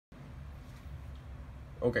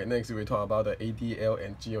Okay, next we talk about the ADL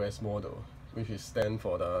and GOS model, which is stand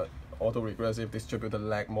for the autoregressive distributed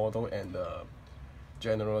lag model and the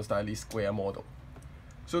generalized least square model.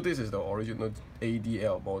 So this is the original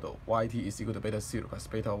ADL model. Yt is equal to beta 0 plus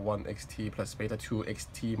beta 1 xt plus beta 2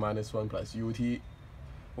 xt minus 1 plus ut.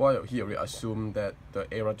 While here we assume that the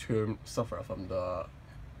error term suffer from the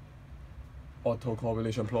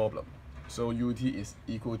autocorrelation problem. So ut is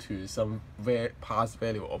equal to some past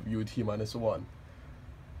value of ut minus 1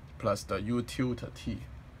 plus the u tilde t.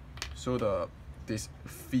 So this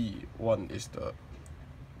phi 1 is the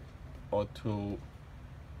autoregressive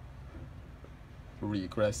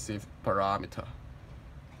parameter.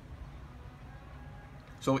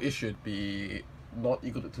 So it should be not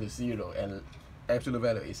equal to 0 and absolute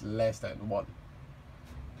value is less than 1.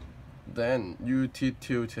 Then ut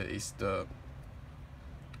tilde is the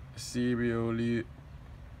serially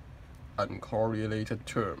uncorrelated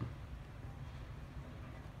term.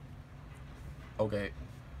 Okay,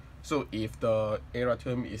 so if the error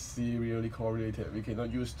term is serially correlated, we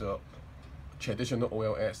cannot use the traditional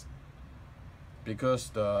OLS because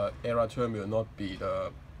the error term will not be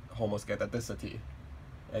the homoscedasticity,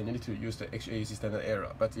 and you need to use the HAC standard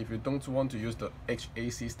error. But if you don't want to use the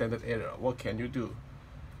HAC standard error, what can you do?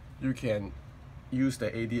 You can use the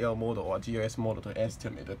ADL model or GOS model to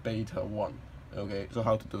estimate the beta 1. Okay, so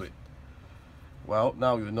how to do it? Well,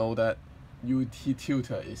 now you know that ut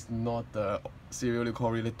tilde is not the serially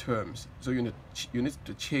correlated terms, so you need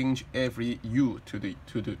to change every u to be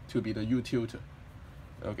the u tilde.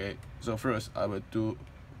 Okay, so first I will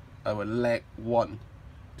lag 1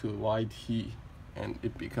 to yt, and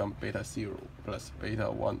it become beta 0 plus beta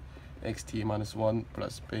 1 xt minus 1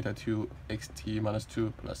 plus beta 2 xt minus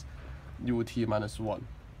 2 plus ut minus 1.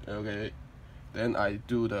 Okay, then I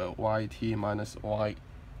do the yt minus y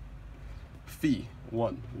phi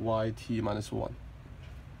 1 yt minus 1.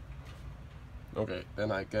 Okay,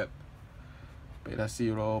 then I get beta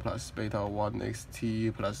 0 plus beta 1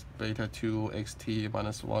 xt plus beta 2 xt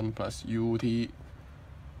minus 1 plus ut,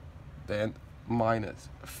 then minus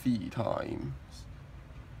phi times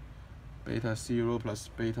beta 0 plus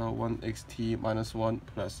beta 1 xt minus 1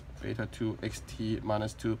 plus beta 2 xt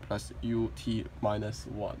minus 2 plus ut minus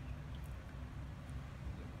 1.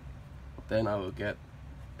 Then I will get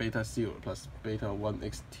beta 0 plus beta 1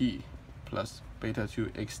 xt plus beta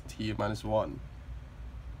 2 xt minus 1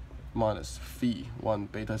 minus phi 1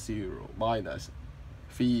 beta 0 minus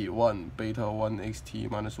phi 1 beta 1 xt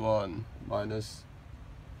minus 1 minus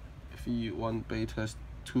phi 1 beta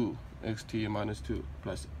 2 xt minus 2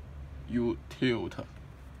 plus u tilde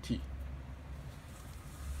t.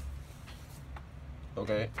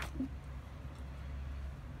 Okay,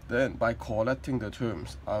 then by collecting the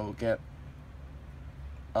terms, I will get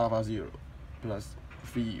alpha 0 plus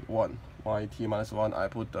phi 1 yt minus 1. I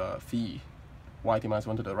put the phi yt minus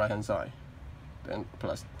 1 to the right hand side, then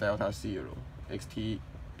plus delta 0 xt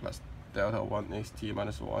plus delta 1 xt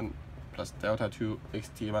minus 1 plus delta 2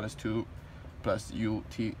 xt minus 2 plus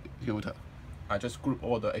ut tilde. I just group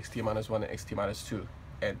all the xt minus 1 and xt minus 2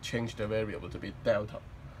 and change the variable to be delta.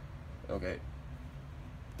 Okay,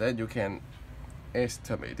 then you can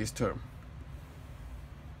estimate this term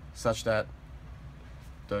such that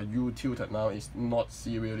the u tilde now is not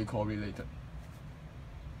serially correlated.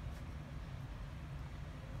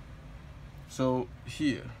 So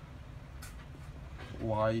here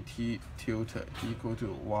yt tilde equal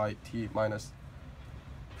to yt minus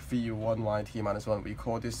phi 1 yt minus 1. We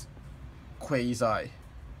call this quasi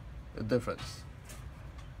difference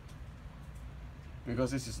because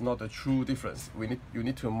this is not the true difference. You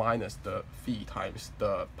need to minus the phi times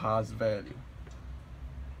the past value.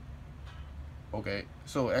 Okay,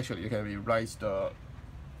 so actually you can rewrite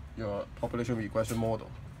your population regression model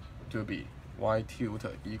to be y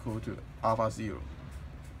tilde equal to alpha 0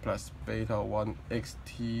 plus beta 1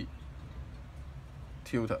 xt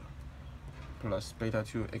tilde plus beta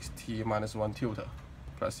 2 xt minus 1 tilde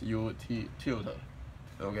plus ut tilde.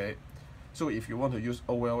 Okay, so if you want to use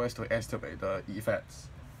OLS to estimate the effects,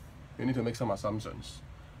 you need to make some assumptions.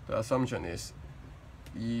 The assumption is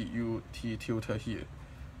ut tilde here,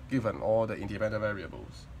 given all the independent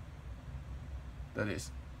variables, that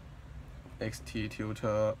is xt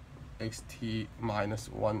tilde xt minus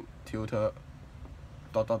 1 tilde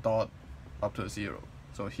dot dot dot up to 0.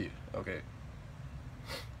 So here, okay,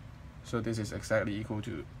 so this is exactly equal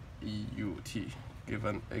to eut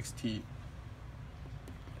given xt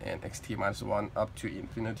and xt minus 1 up to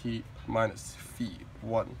infinity minus phi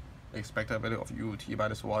 1 expected value of ut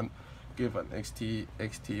minus 1 given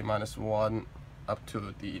xt minus 1 up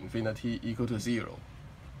to the infinity equal to 0.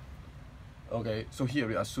 Okay, so here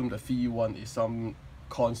we assume the phi 1 is some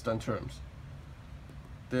constant terms.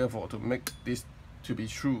 Therefore, to make this to be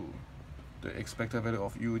true, the expected value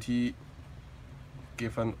of ut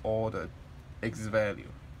given all the x value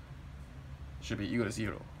should be equal to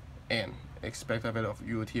 0, and expected value of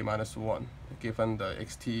ut minus 1 given the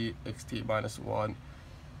xt minus 1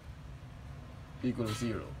 equal to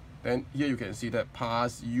 0. Then here you can see that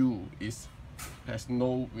past u has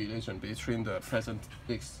no relation between the present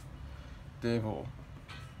x. Therefore,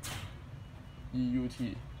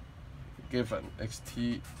 eut given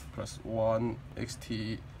xt plus 1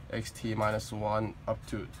 xt minus 1 up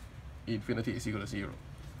to infinity is equal to 0.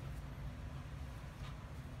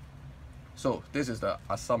 So this is the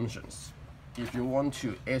assumptions. If you want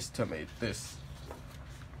to estimate this,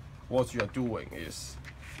 what you are doing is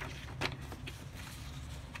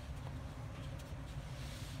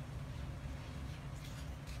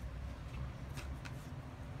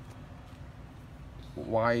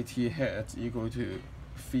yt hat equal to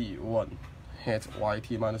phi 1 hat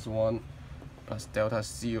yt minus 1 plus delta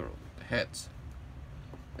 0 hat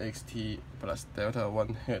xt plus delta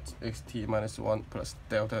 1 hat xt minus 1 plus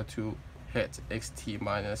delta 2 hat xt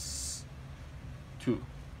minus 2.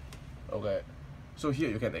 Okay, so here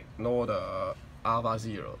you can ignore the alpha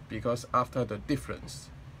 0 because after the difference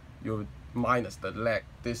you minus the lag,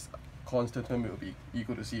 this constant term will be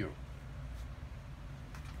equal to 0.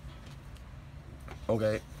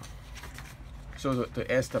 Okay, so to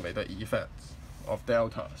estimate the effects of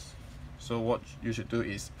deltas, so what you should do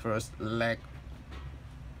is first lag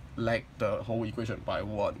the whole equation by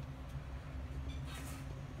 1.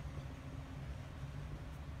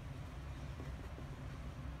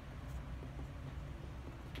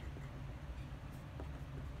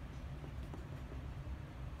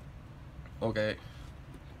 Okay,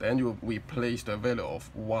 then you replace the value of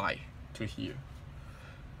y to here,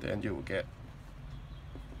 then you will get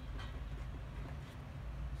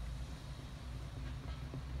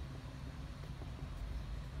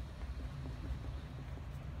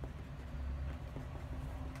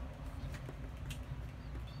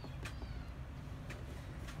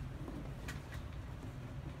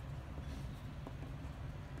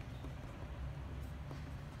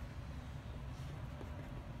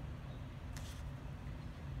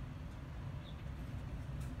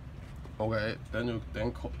okay, then you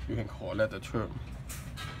can collect the term.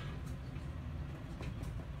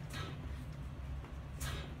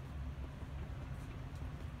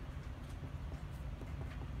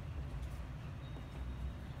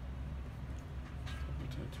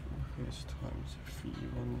 Delta 2 h times phi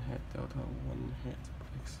 1 hat delta 1 hat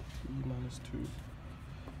xt minus 2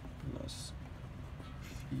 plus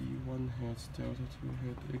phi 1 hat delta 2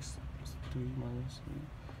 hat x3 minus 3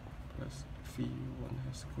 plus phi 1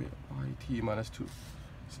 hat squared yt minus 2.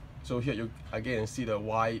 So here you again see the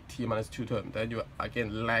yt minus 2 term, then you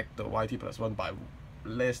again lag the yt plus 1 by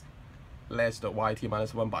less the yt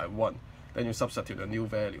minus 1 by 1. Then you substitute a new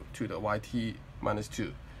value to the yt minus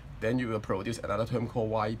 2. Then you will produce another term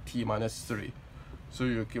called yt minus 3. So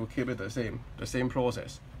you keep it the same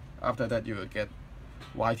process. After that you will get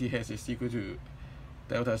yt hat is equal to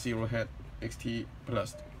delta 0 hat xt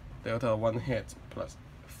plus delta 1 hat plus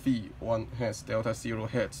phi 1 hat delta 0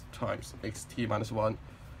 hat times xt minus 1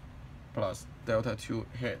 plus delta 2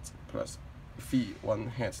 hat plus phi 1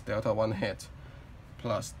 hat delta 1 hat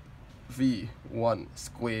plus phi 1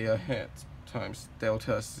 square hat times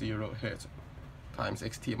delta 0 hat times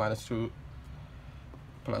xt minus 2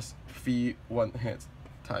 plus phi 1 hat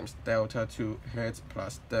times delta 2 hat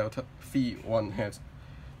plus delta phi 1 hat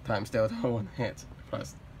times delta 1 hat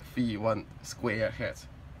plus phi 1 square hat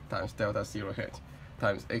times delta 0 hat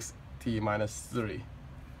times xt minus 3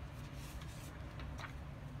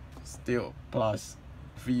 still plus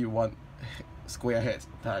phi 1 square hat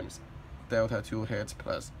times delta 2 hat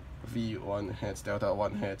plus phi 1 hat delta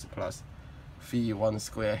 1 hat plus phi 1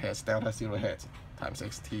 square hat delta 0 hat times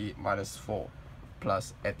xt minus 4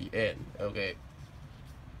 plus at the end. Okay,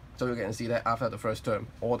 so you can see that after the first term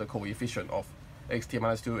all the coefficient of xt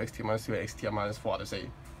minus 2, xt minus 3, xt minus 4 are the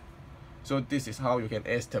same. So this is how you can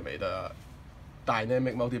estimate the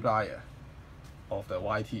dynamic multiplier of the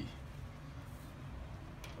yt.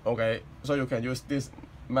 Okay, so you can use this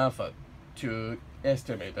method to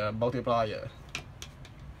estimate the multiplier.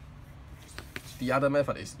 The other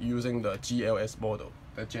method is using the GLS model,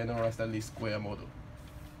 the generalized least square model.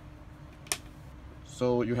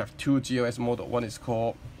 So you have two GLS model. One is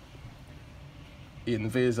called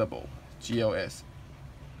invisible GLS.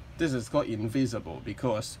 This is called invisible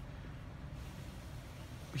because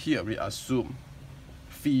here we assume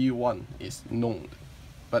phi 1 is known,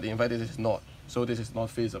 but in fact this is not. So this is not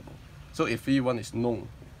feasible. So if phi 1 is known,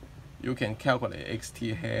 you can calculate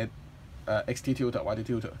xt head, xt tilde, yt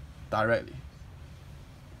tilde directly.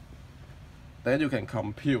 Then you can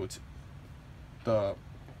compute the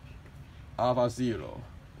alpha 0,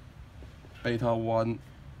 beta 1,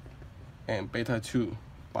 and beta 2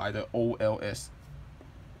 by the OLS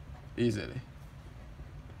easily.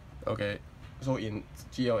 Okay, so in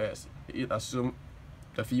GLS, it assumes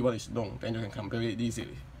the phi1 is known, then you can compute it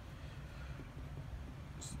easily.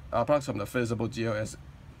 Apart from the feasible GLS,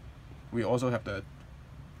 we also have the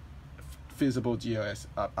feasible GLS,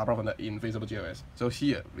 apart from the infeasible GLS. So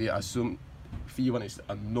here, we assume phi1 is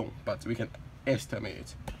unknown, but we can estimate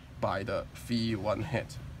it by the phi1 head.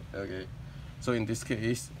 Okay, so in this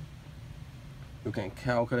case, you can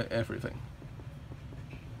calculate everything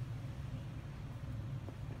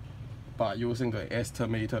by using the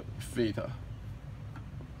estimated theta,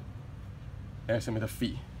 estimated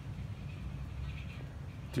phi,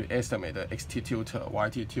 to estimate the xt tilde,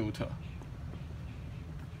 yt tilde.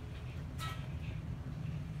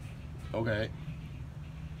 Okay.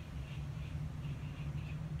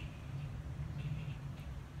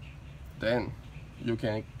 Then you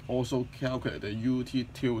can also calculate the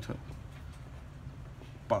ut tilde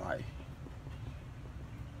by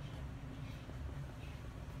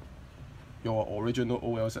your original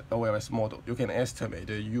OLS model. You can estimate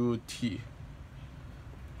the ut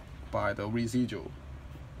by the residual,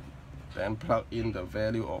 then plug in the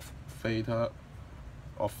value of theta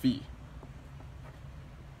of phi.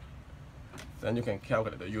 Then you can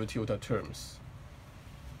calculate the ut tilde terms.